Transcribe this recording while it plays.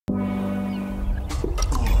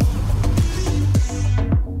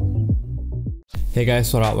Hey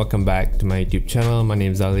guys, what up? Welcome back to my YouTube channel. My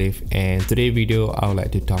name is Aliff, and today's video I would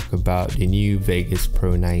like to talk about the new Vegas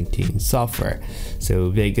Pro 19 software. So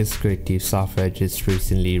Vegas Creative Software just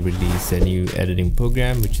recently released a new editing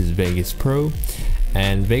program, which is Vegas Pro.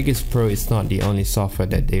 And Vegas Pro is not the only software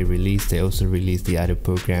that they released. They also released the other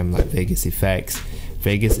program like Vegas Effects,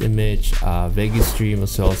 Vegas Image, Vegas Stream,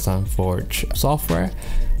 as well as SoundForge software,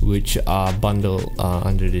 which are bundled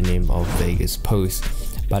under the name of Vegas Post.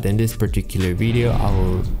 But in this particular video, I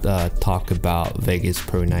will talk about Vegas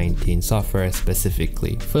Pro 19 software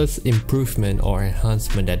specifically. First improvement or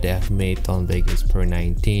enhancement that they have made on Vegas Pro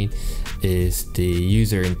 19 is the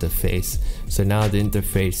user interface. So now the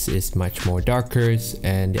interface is much more darker,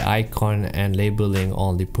 and the icon and labeling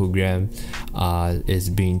on the program is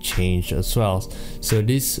being changed as well. So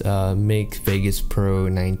this makes Vegas Pro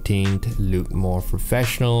 19 look more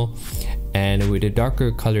professional. And with the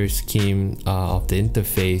darker color scheme of the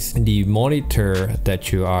interface, the monitor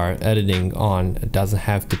that you are editing on doesn't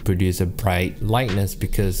have to produce a bright lightness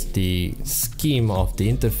because the scheme of the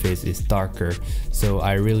interface is darker. So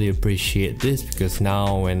I really appreciate this, because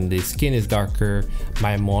now when the skin is darker,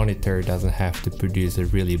 my monitor doesn't have to produce a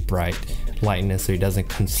really bright lightness, so it doesn't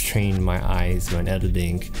constrain my eyes when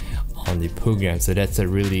editing on the program. So that's a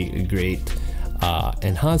really great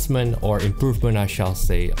enhancement or improvement, I shall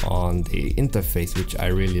say, on the interface, which I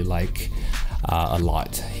really like a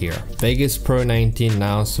lot here. Vegas Pro 19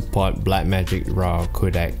 now support Blackmagic RAW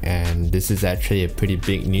codec, and this is actually a pretty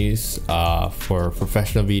big news for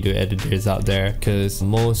professional video editors out there, because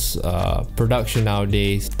most production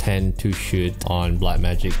nowadays tend to shoot on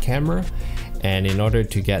Blackmagic camera. And in order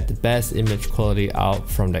to get the best image quality out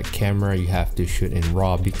from that camera, you have to shoot in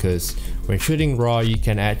RAW, because when shooting RAW, you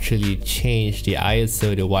can actually change the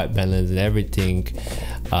ISO, the white balance, and everything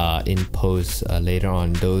in post later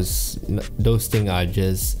on. Those things are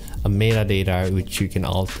just a metadata which you can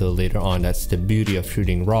alter later on. That's the beauty of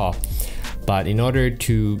shooting RAW. But in order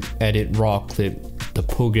to edit RAW clip, the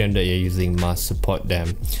program that you're using must support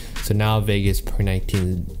them. So now Vegas Pro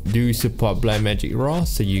 19 do support Blackmagic RAW,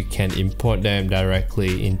 so you can import them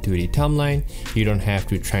directly into the timeline. You don't have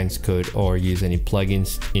to transcode or use any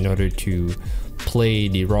plugins in order to play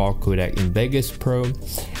the RAW codec in Vegas Pro.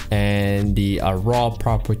 And the RAW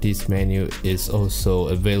properties menu is also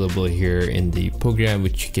available here in the program,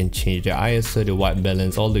 which you can change the ISO, the white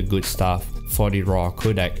balance, all the good stuff for the RAW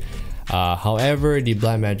codec. However, the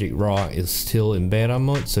Blackmagic RAW is still in beta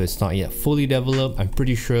mode, so it's not yet fully developed. I'm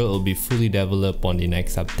pretty sure it will be fully developed on the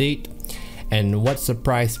next update. And what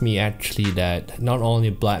surprised me actually, that not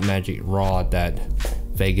only Blackmagic RAW that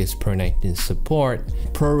Vegas Pro 19 support,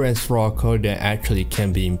 ProRes RAW codec actually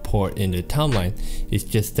can be imported in the timeline. It's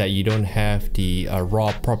just that you don't have the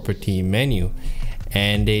RAW property menu,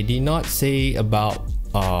 and they did not say about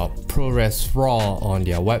ProRes RAW on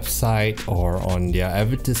their website or on their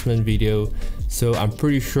advertisement video. So I'm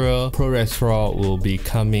pretty sure ProRes RAW will be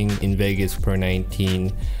coming in Vegas Pro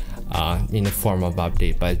 19 in the form of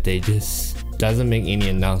update, but they just doesn't make any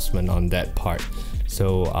announcement on that part.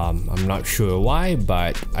 So I'm not sure why,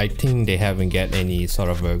 but I think they haven't get any sort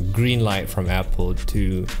of a green light from Apple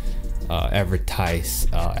to advertise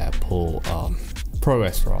Apple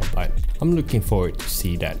ProRes RAW. But I'm looking forward to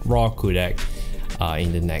see that RAW codec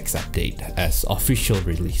in the next update as official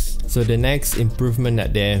release. So the next improvement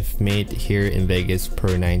that they have made here in Vegas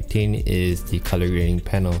Pro 19 is the color grading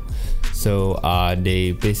panel. So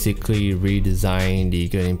they basically redesigned the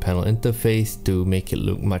grading panel interface to make it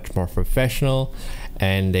look much more professional,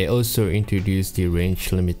 and they also introduced the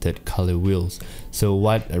range limited color wheels. So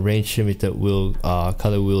what a range limited wheel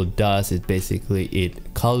color wheel does is basically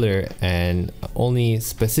it color and only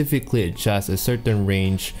specifically adjusts a certain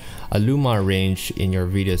range, a luma range in your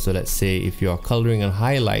video. So let's say if you are coloring a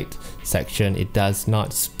highlight section, it does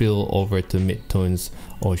not spill over to midtones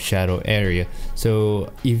or shadow area.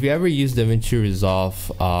 So if you ever use DaVinci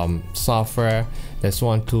Resolve software, there's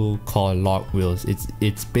one tool called log wheels.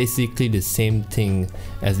 It's basically the same thing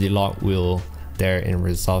as the log wheel there in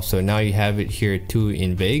Resolve. So now you have it here too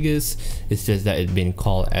in Vegas. It's just that it's been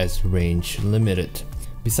called as range limited.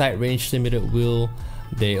 Beside range limited wheel,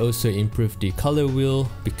 they also improved the color wheel,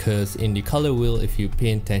 because in the color wheel, if you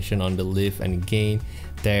pay attention on the lift and gain,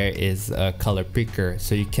 there is a color picker.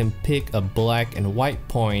 So you can pick a black and white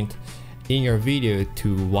point in your video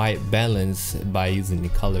to white balance by using the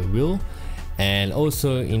color wheel. And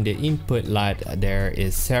also in the input light, there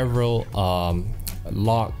is several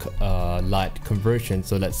log light conversion.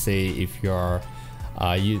 So let's say if you're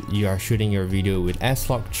you are shooting your video with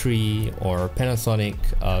S-Log3 or Panasonic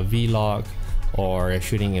V-Log, or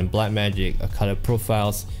shooting in Blackmagic color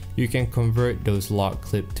profiles, you can convert those log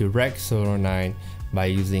clip to Rec 09 by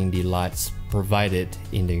using the LUTs provided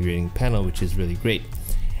in the grading panel, which is really great.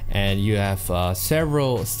 And you have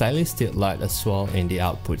several stylistic LUT as well in the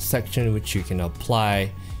output section, which you can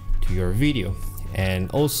apply to your video.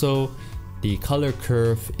 And also the color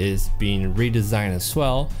curve is being redesigned as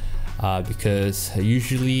well, because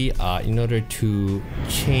usually in order to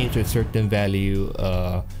change a certain value,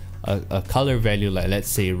 a color value like let's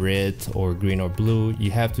say red or green or blue,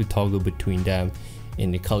 you have to toggle between them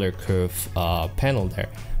in the color curve panel there.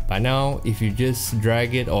 But now if you just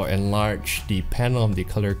drag it or enlarge the panel of the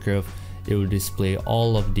color curve, it will display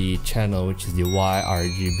all of the channel, which is the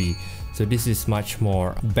YRGB. So this is much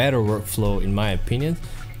more better workflow in my opinion,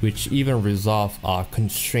 which even resolve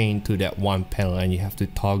constraint to that one panel, and you have to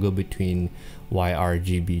toggle between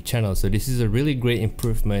YRGB channels. So this is a really great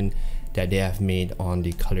improvement that they have made on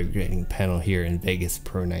the color grading panel here in Vegas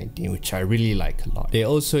Pro 19, which I really like a lot. They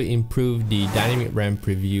also improved the dynamic ramp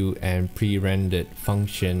preview and pre-rendered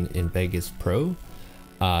function in Vegas Pro.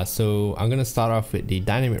 So I'm gonna start off with the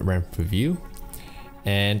dynamic ramp preview,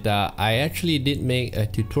 and I actually did make a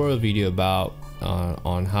tutorial video about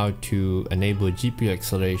on how to enable GPU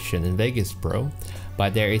acceleration in Vegas Pro,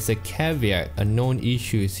 but there is a caveat, a known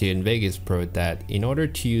issue here in Vegas Pro, that in order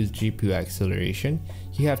to use GPU acceleration,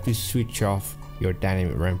 you have to switch off your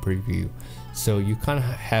dynamic ramp preview. So you can't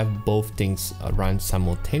have both things run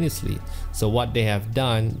simultaneously. So what they have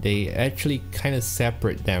done, they actually kind of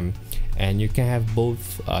separate them, and you can have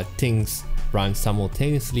both things run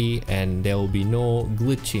simultaneously, and there will be no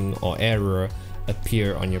glitching or error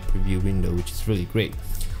appear on your preview window, which is really great.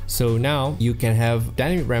 So now you can have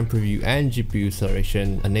dynamic ramp preview and GPU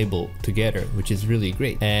acceleration enabled together, which is really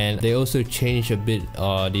great. And they also changed a bit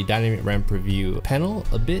the dynamic ramp preview panel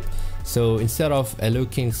a bit. So instead of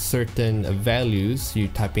allocating certain values, you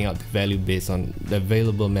typing out the value based on the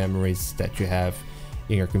available memories that you have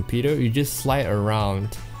in your computer, you just slide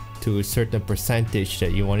around to a certain percentage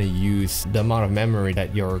that you want to use the amount of memory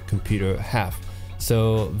that your computer have.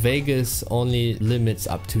 So Vegas only limits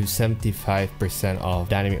up to 75% of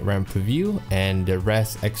dynamic ramp preview, and the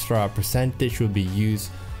rest extra percentage will be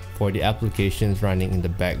used for the applications running in the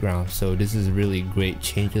background. So this is really great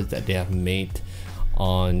changes that they have made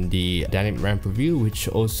on the dynamic ramp preview, which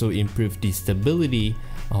also improved the stability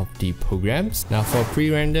of the programs. Now for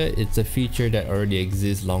pre-render, it's a feature that already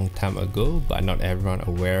exists long time ago, but not everyone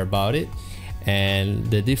aware about it. And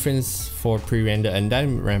the difference for pre-render and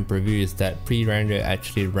dynamic ramp preview is that pre-render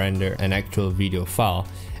actually render an actual video file,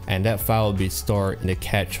 and that file will be stored in the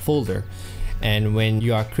cache folder. And when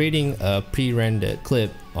you are creating a pre-rendered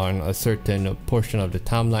clip on a certain portion of the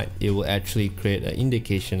timeline, it will actually create an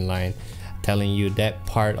indication line telling you that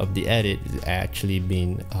part of the edit is actually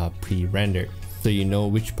being pre-rendered, so you know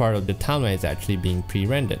which part of the timeline is actually being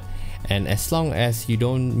pre-rendered. And as long as you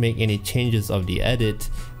don't make any changes of the edit,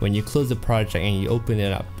 when you close the project and you open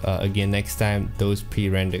it up again next time, those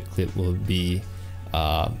pre-rendered clip will be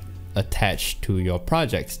attached to your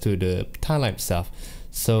projects, to the timeline itself.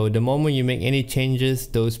 So the moment you make any changes,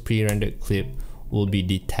 those pre-rendered clip will be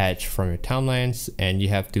detached from your timelines, and you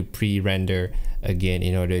have to pre-render again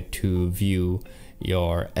in order to view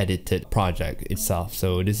your edited project itself.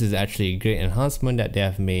 So this is actually a great enhancement that they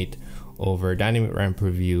have made over dynamic ramp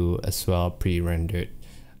preview as well pre-rendered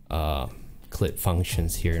clip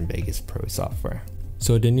functions here in Vegas Pro software.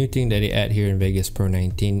 So the new thing that they add here in Vegas Pro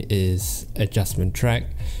 19 is adjustment track,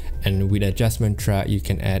 and with adjustment track you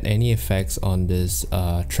can add any effects on this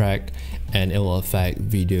track and it will affect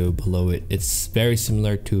video below it. It's very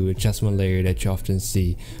similar to adjustment layer that you often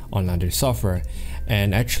see on other software.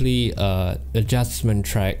 And actually adjustment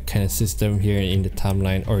track kind of system here in the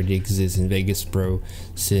timeline already exists in Vegas Pro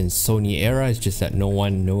since Sony era. It's just that no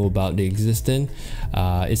one know about the existence.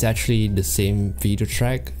 It's actually the same video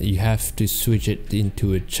track. You have to switch it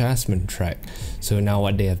into adjustment track. So now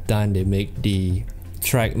what they have done, they make the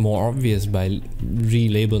track more obvious by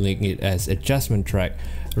relabeling it as adjustment track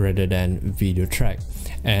rather than video track.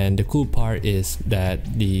 And the cool part is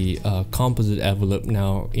that the composite envelope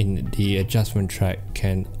now in the adjustment track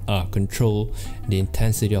can control the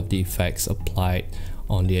intensity of the effects applied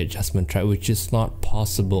on the adjustment track, which is not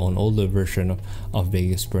possible on older version of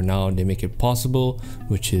Vegas Pro. Now they make it possible,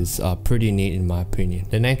 which is pretty neat in my opinion.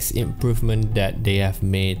 The next improvement that they have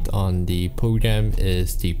made on the program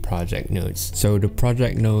is the project nodes. So the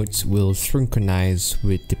project nodes will synchronize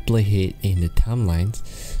with the playhead in the timelines.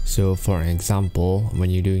 So for example, when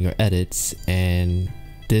you're doing your edits and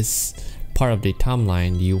this part of the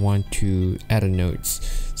timeline, you want to add a notes.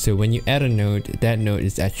 So when you add a note, that note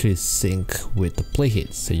is actually sync with the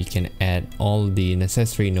playhead. So you can add all the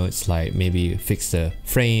necessary notes, like maybe fix the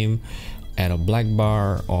frame, add a black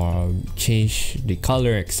bar, or change the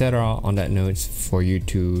color, etc. on that notes for you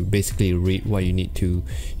to basically read what you need to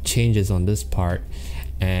changes on this part.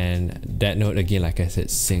 And that note again, like I said,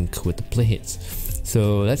 sync with the playheads.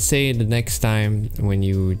 So let's say the next time when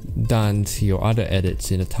you done your other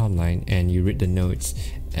edits in the timeline and you read the notes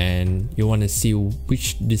and you want to see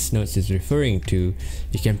which this notes is referring to,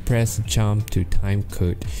 you can press jump to time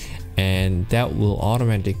code, and that will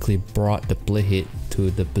automatically brought the playhead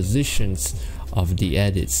to the positions of the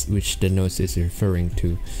edits which the notes is referring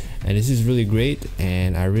to. And this is really great,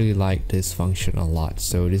 and I really like this function a lot.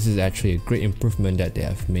 So this is actually a great improvement that they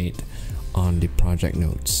have made on the project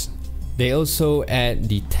notes. They also add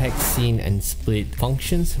the text scene and split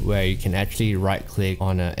functions, where you can actually right click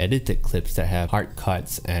on edited clips that have hard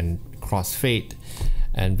cuts and crossfade,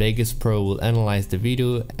 and Vegas Pro will analyze the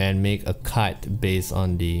video and make a cut based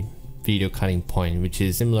on the video cutting point, which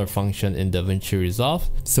is similar function in DaVinci Resolve.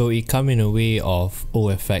 So it comes in a way of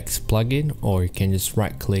OFX plugin, or you can just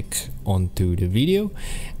right click onto the video,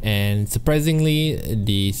 and surprisingly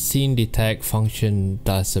the scene detect function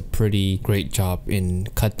does a pretty great job in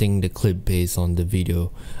cutting the clip based on the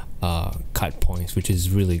video cut points, which is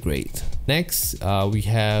really great. Next we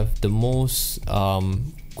have the most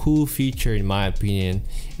cool feature in my opinion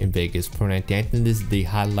in Vegas Pro 19. I think this is the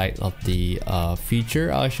highlight of the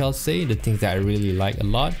feature, I shall say, the things that I really like a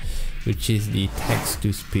lot, which is the text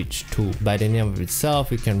to speech tool. By the name of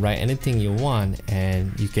itself, you can write anything you want,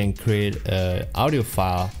 and you can create an audio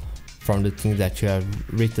file from the things that you have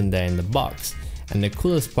written there in the box. And the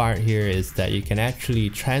coolest part here is that you can actually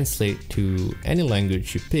translate to any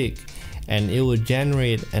language you pick, and it will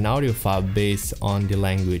generate an audio file based on the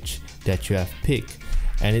language that you have picked.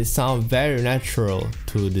 And it sounds very natural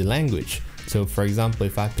to the language. So for example,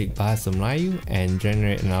 if I pick Bahasa Melayu and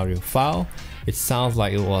generate an audio file, it sounds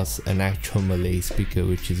like it was an actual Malay speaker,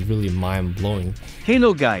 which is really mind-blowing.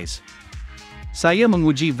 Hello guys! Saya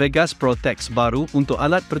menguji Vegas Pro text baru untuk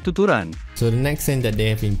alat pertuturan. So the next thing that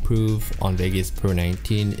they have improved on Vegas Pro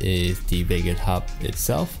 19 is the Vegas Hub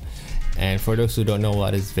itself. And for those who don't know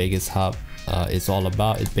what is Vegas Hub is all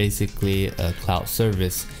about, it's basically a cloud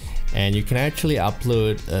service. And you can actually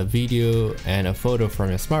upload a video and a photo from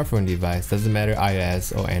your smartphone device, doesn't matter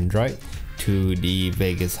iOS or Android, to the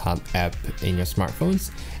Vegas Hub app in your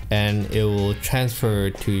smartphones, and it will transfer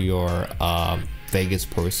to your Vegas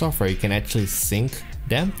Pro software. You can actually sync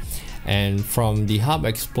them, and from the Hub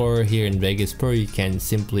Explorer here in Vegas Pro, you can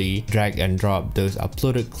simply drag and drop those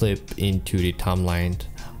uploaded clip into the timeline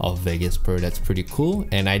of Vegas Pro. That's pretty cool,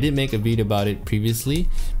 and I did make a video about it previously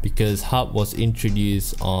because Hub was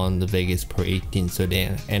introduced on the Vegas Pro 18, so they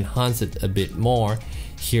enhanced it a bit more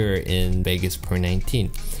here in Vegas Pro 19.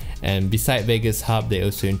 And beside Vegas Hub, they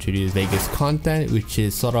also introduced Vegas Content, which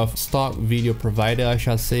is sort of stock video provider, I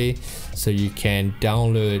shall say. So you can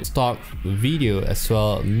download stock video as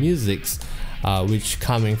well musics, which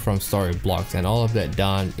coming from Storyblocks, and all of that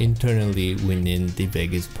done internally within the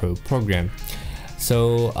Vegas Pro program.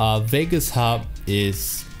 So Vegas Hub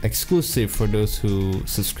is exclusive for those who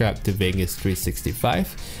subscribe to Vegas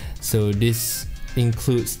 365. So this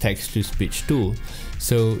includes text-to-speech tool.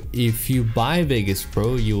 So if you buy Vegas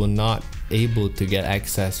Pro, you will not able to get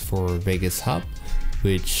access for Vegas Hub,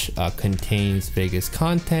 which contains Vegas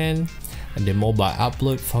Content and the mobile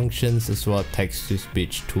upload functions, as well as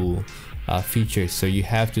text-to-speech tool features. So you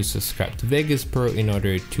have to subscribe to Vegas Pro in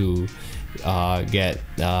order to get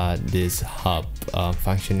this Hub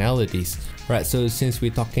functionalities. Right, so since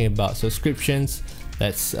we're talking about subscriptions,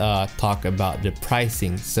 let's talk about the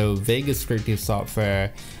pricing. So Vegas Creative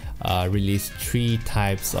Software released 3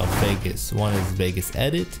 types of Vegas. One is Vegas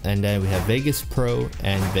Edit, and then we have Vegas Pro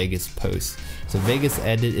and Vegas Post. So Vegas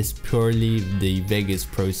Edit is purely the Vegas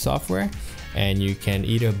Pro software, and you can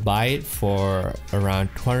either buy it for around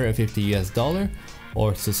 $250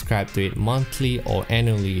 or subscribe to it monthly or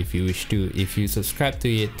annually if you wish to. If you subscribe to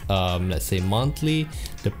it, let's say monthly,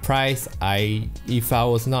 the price, if I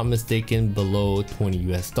was not mistaken, below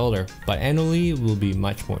 $20, but annually will be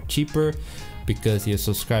much more cheaper because you're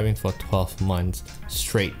subscribing for 12 months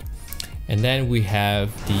straight. And then we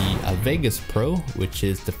have the Vegas Pro, which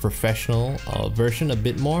is the professional version a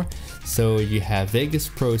bit more. So you have Vegas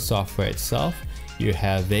Pro software itself, you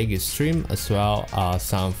have Vegas Stream, as well as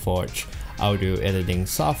SoundForge audio editing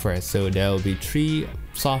software. So there will be 3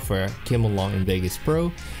 software came along in Vegas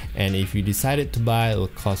Pro, and if you decided to buy, it will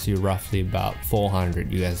cost you roughly about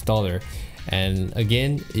 $400. And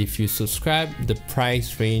again, if you subscribe, the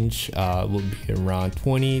price range will be around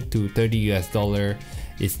 20 to 30 US dollar.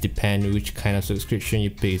 It depends which kind of subscription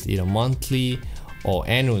you pay, either monthly or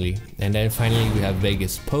annually. And then finally we have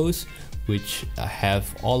Vegas Post, which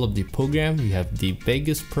have all of the program. You have the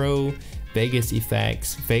Vegas Pro, Vegas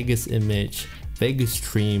Effects, Vegas Image, Vegas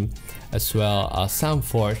Stream, as well as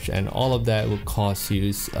SoundForge, and all of that will cost you,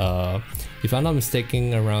 if I'm not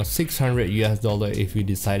mistaken, around 600 US dollar if you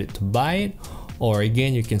decided to buy it. Or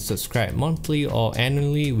again, you can subscribe monthly or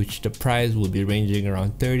annually, which the price will be ranging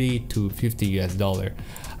around 30 to 50 US dollar.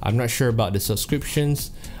 I'm not sure about the subscriptions,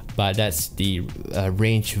 but that's the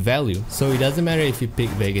range value. So it doesn't matter if you pick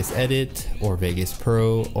Vegas Edit or Vegas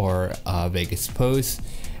Pro or Vegas Post.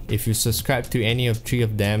 If you subscribe to any of three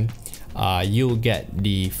of them, you'll get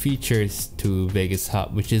the features to Vegas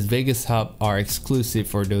Hub, which is Vegas Hub are exclusive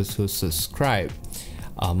for those who subscribe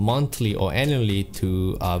monthly or annually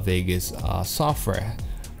to Vegas software.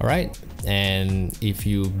 Alright, and if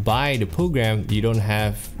you buy the program, you don't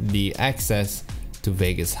have the access to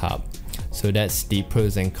Vegas Hub. So that's the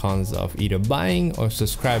pros and cons of either buying or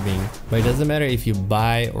subscribing. But it doesn't matter if you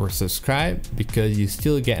buy or subscribe, because you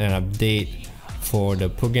still get an update for the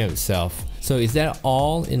program itself. So is that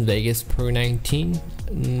all in Vegas Pro 19?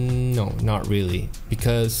 No, not really,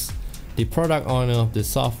 because the product owner of the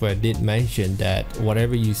software did mention that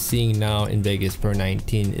whatever you're seeing now in Vegas Pro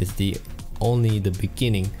 19 is only the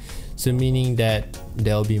beginning. So meaning that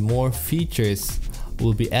there'll be more features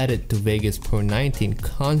will be added to Vegas Pro 19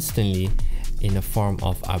 constantly in the form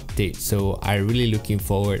of updates. So I'm really looking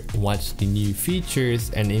forward to watch the new features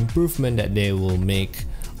and improvement that they will make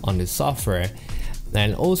on the software.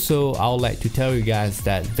 And also, I would like to tell you guys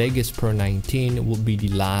that Vegas Pro 19 will be the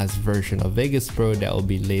last version of Vegas Pro that will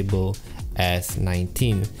be labeled as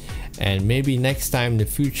 19. And maybe next time in the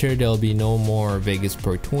future, there'll be no more Vegas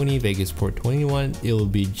Pro 20, Vegas Pro 21. It will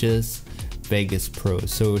be just Vegas Pro.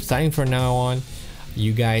 So starting from now on,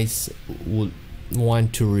 you guys would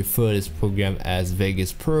want to refer this program as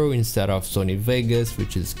Vegas Pro instead of Sony Vegas,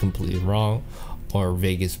 which is completely wrong, or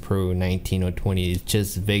Vegas Pro 19 or 20. It's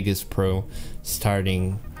just Vegas Pro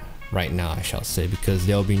starting right now, I shall say, because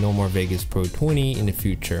there'll be no more Vegas Pro 20 in the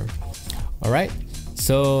future. Alright,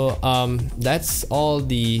 so that's all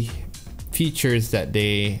the features that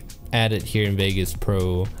they added here in Vegas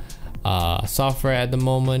Pro software at the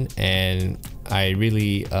moment, and I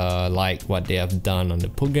really like what they have done on the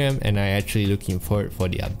program, and I actually looking forward for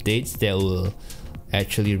the updates that will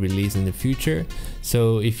actually release in the future.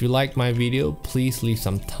 So if you like my video, please leave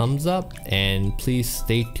some thumbs up, and please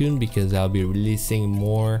stay tuned because I'll be releasing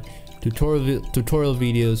more tutorial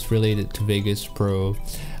videos related to Vegas Pro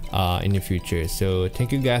in the future. So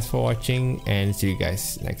thank you guys for watching, and see you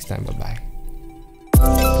guys next time. Bye bye.